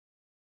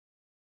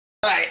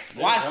Alright,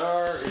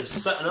 Minotaur is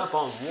setting up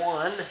on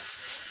one.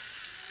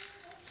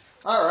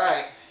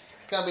 Alright,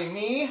 it's gonna be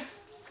me. 4.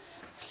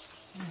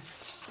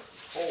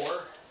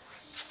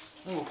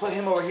 And we'll put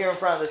him over here in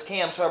front of this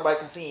cam so everybody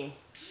can see him.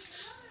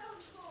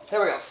 Here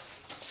we go.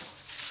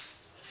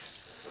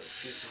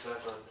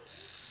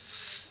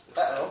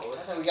 Uh-oh,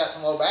 I think we got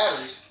some low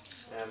batteries.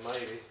 Yeah,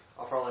 maybe.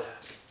 I'll probably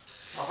have to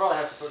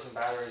put some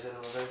batteries in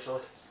them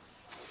eventually.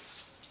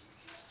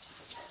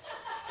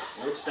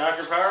 Looks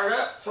Dr. Powered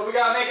up. So we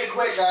gotta make it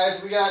quick,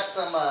 guys. We got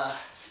some Weapons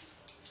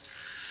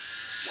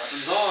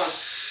on.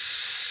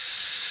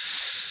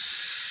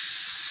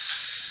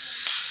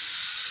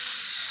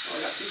 Oh,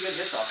 I got 2 good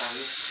hits off on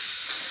you.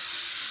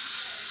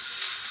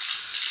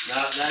 No,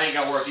 that ain't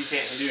gonna work. You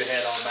can't do a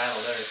head-on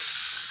battle there.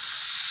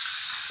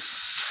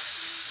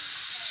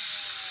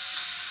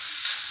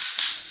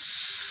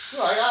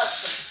 Oh, I got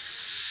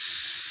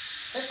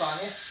hits on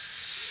you.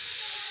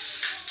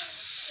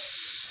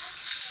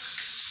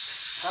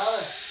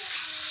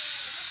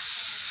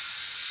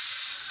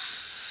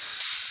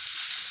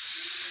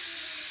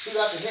 Who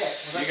got the hit?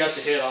 You got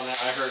the hit on that.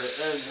 I heard it.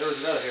 There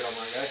was another hit on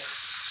my guy.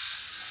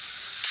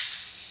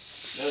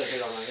 Another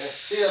hit on my guy.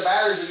 See, the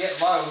batteries are getting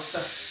low. So.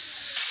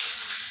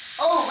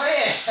 Oh,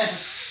 man!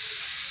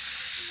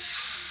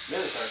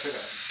 Minotaur took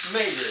a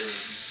major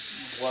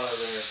blow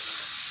there.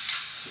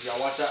 You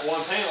gotta watch that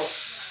one panel.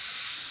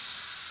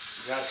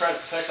 You gotta try to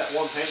protect that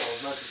one panel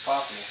as much as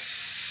possible.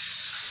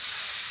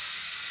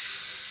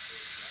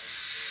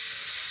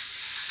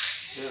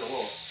 Doing a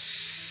little.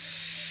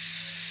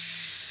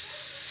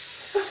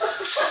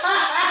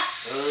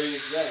 Oh, you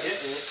got hit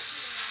in it.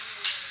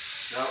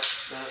 Nope.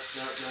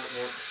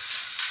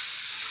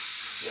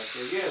 Yes,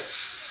 we good.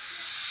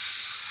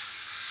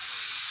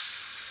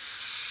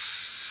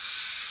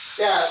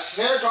 Yeah,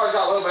 Minotaur's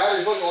got low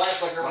batteries. Look at the light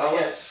flicker when I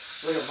hit.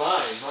 Look at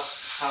mine.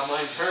 How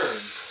mine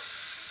turns.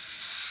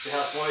 See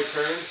how slow he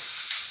turns?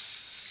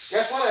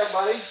 Guess what,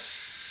 everybody?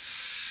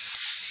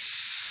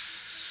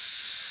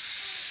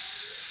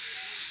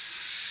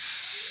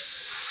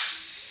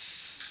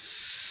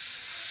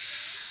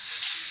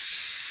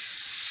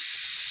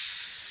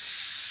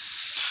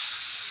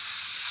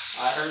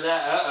 I heard that.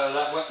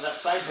 That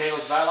side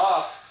panel's about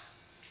off.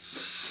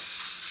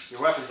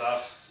 Your weapon's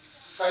off.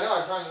 I know,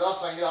 I turned it off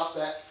so I can get off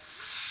that.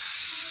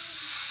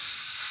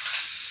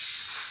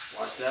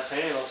 Watch that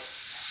panel.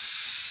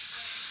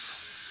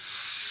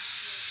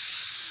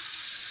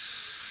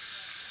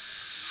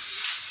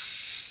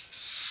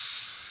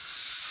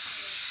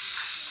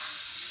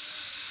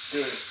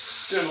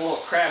 Doing a little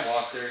crab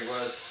walk there he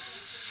was.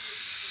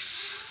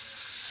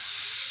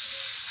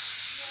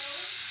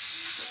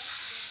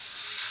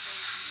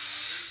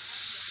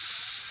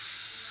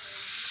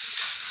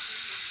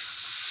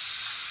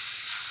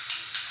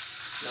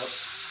 Nope.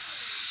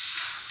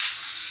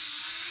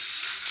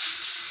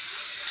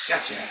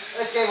 Gotcha.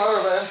 It's game over,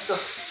 man. So.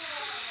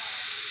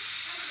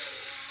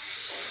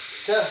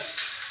 Good.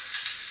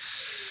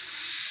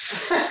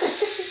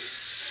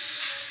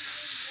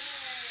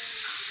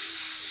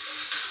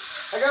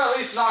 I gotta at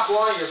least knock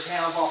one of your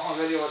panels off on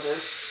video with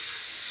this.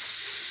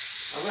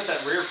 I've got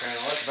that rear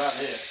panel, that's about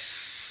it.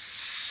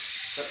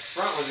 That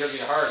front one's gonna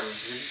be a hard one,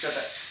 because you just got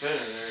that spinner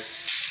there.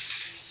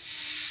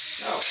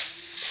 No.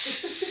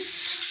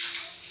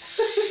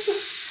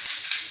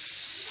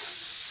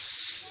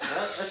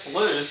 That's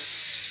loose.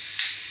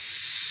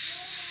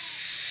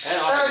 And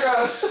there it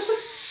goes.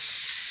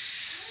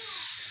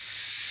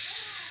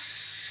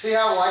 See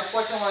how the light's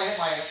flickering when I hit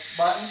my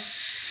button?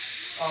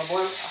 On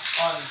blue,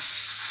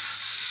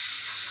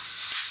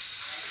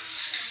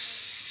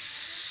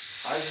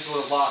 I just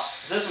would have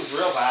lost. If this was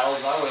real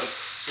battles, I would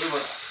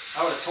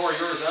have tore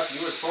yours up,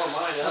 you would have tore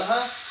mine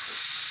up.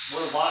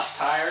 Would have lost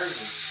tires.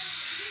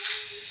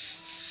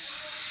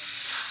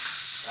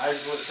 I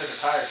just would have took a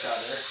tire shot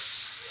there.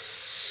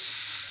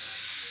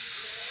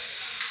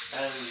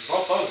 And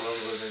both those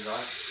wheels would have been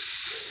gone.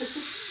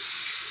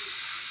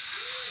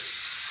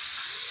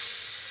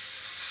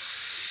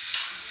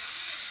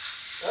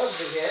 That was a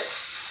big hit.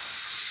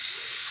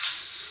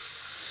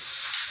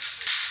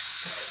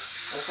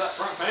 That's that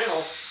front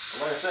panel.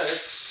 Like I said,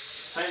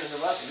 it's a pain in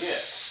the butt to get.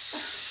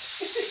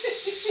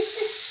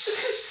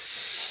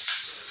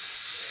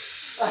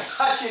 I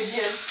got you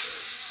again.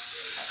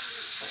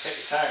 I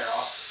take the tire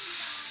off.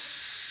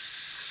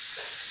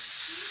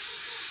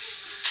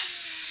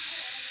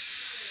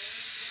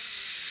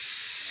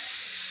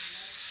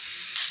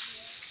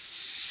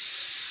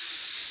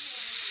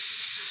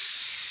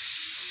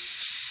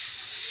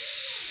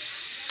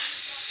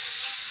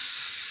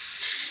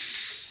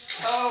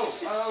 Oh!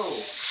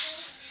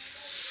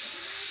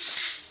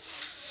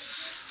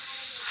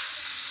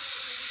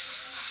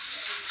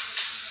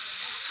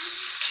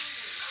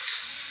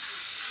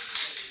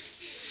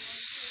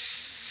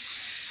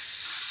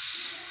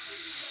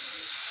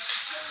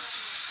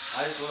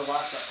 I just would have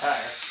lost that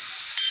tire.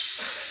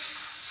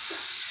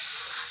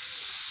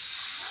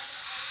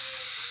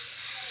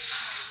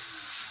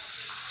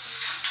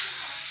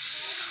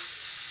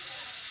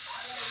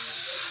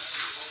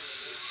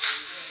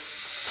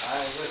 I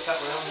Just cut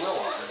around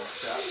well off in this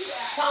shot.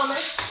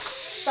 Thomas,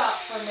 stop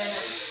for a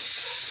minute.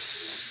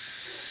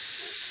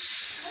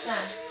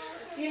 Son,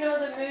 you know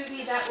the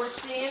movie that we're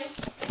seeing?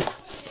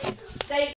 They